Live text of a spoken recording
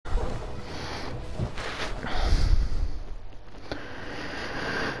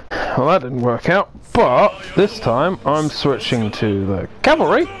Well, that didn't work out, but this time I'm switching to the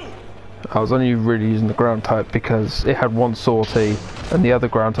cavalry. I was only really using the ground type because it had one sortie, and the other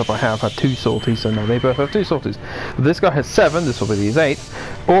ground type I have had 2 sorties, so now they both have 2 sorties. This guy has 7, this will be his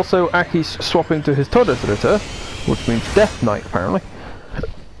 8th. Also, Aki's swapping to his Torres Ritter, which means Death Knight apparently.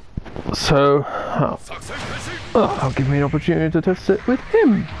 So, that'll give me an opportunity to test it with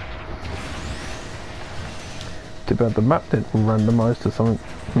him. Too bad the map didn't randomise to something,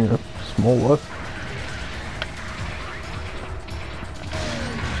 you know, smaller.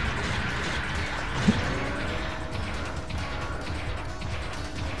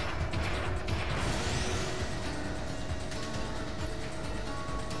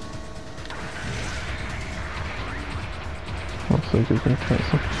 Also, good thing to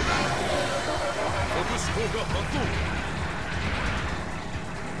cancel.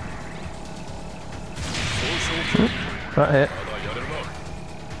 That hit.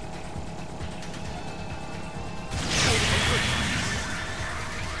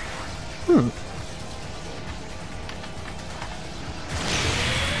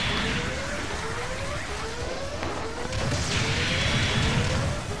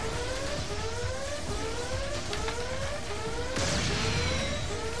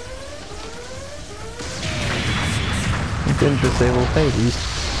 Didn't disable Hades.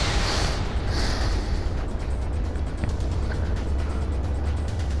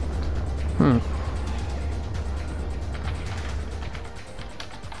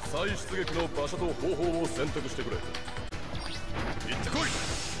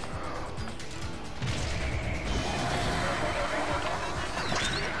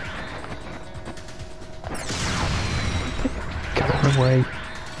 Get away.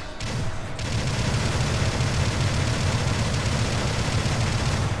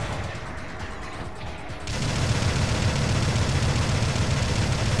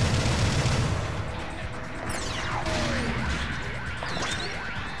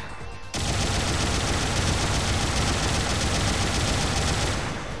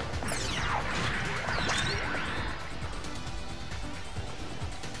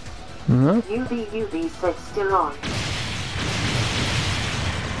 No? UV said still on.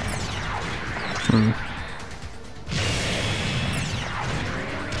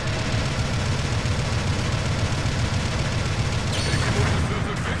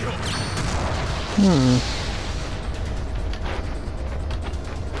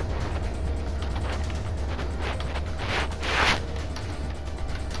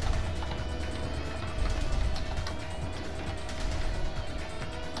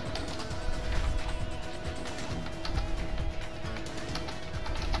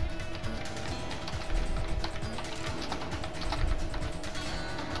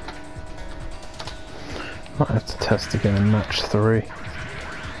 Might have to test again in match 3.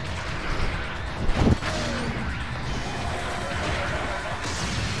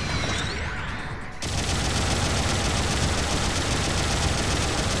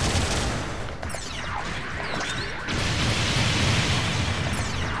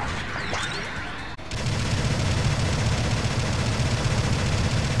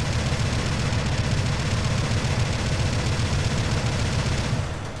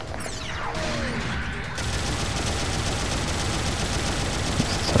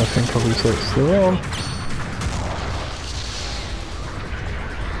 I think probably so it's still on.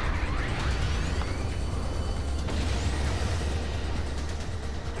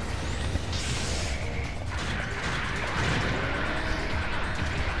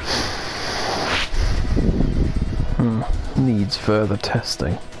 Needs further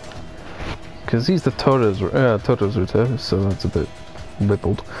testing. Because he's the Torres Ritter, so that's a bit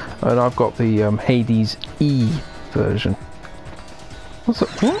rippled. And I've got the Hades E version.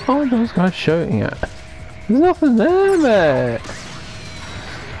 What are those guys shouting at? There's nothing there, mate!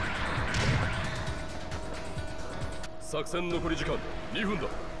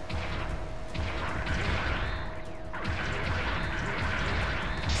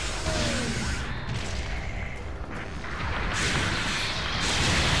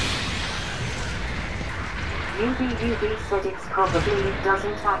 UV said it's probably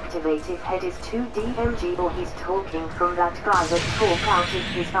doesn't activate if head is 2 DMG or he's talking from that guy that talk out of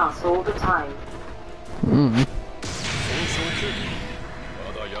his ass all the time.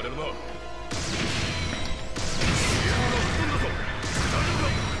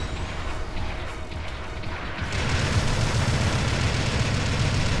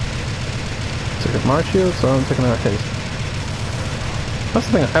 Took out my shield, so I'm taking out his. That's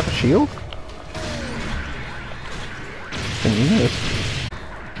the thing, I have a shield? Didn't you notice?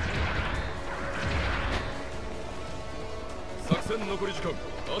 戦残り時間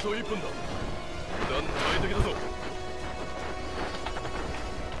あと1分だ。団体的だぞ。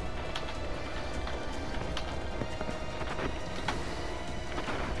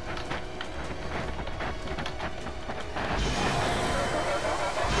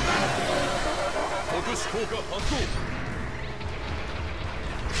特殊効果発動。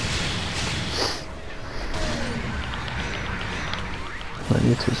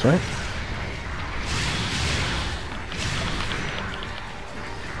You two, sorry.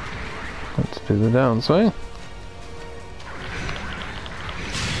 Let's do the downswing.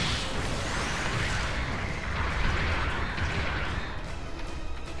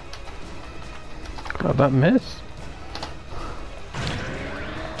 God, that missed.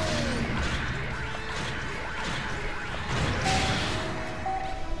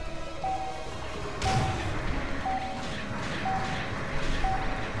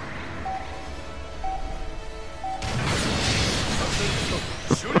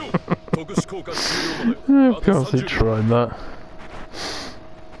 Of course he tried that.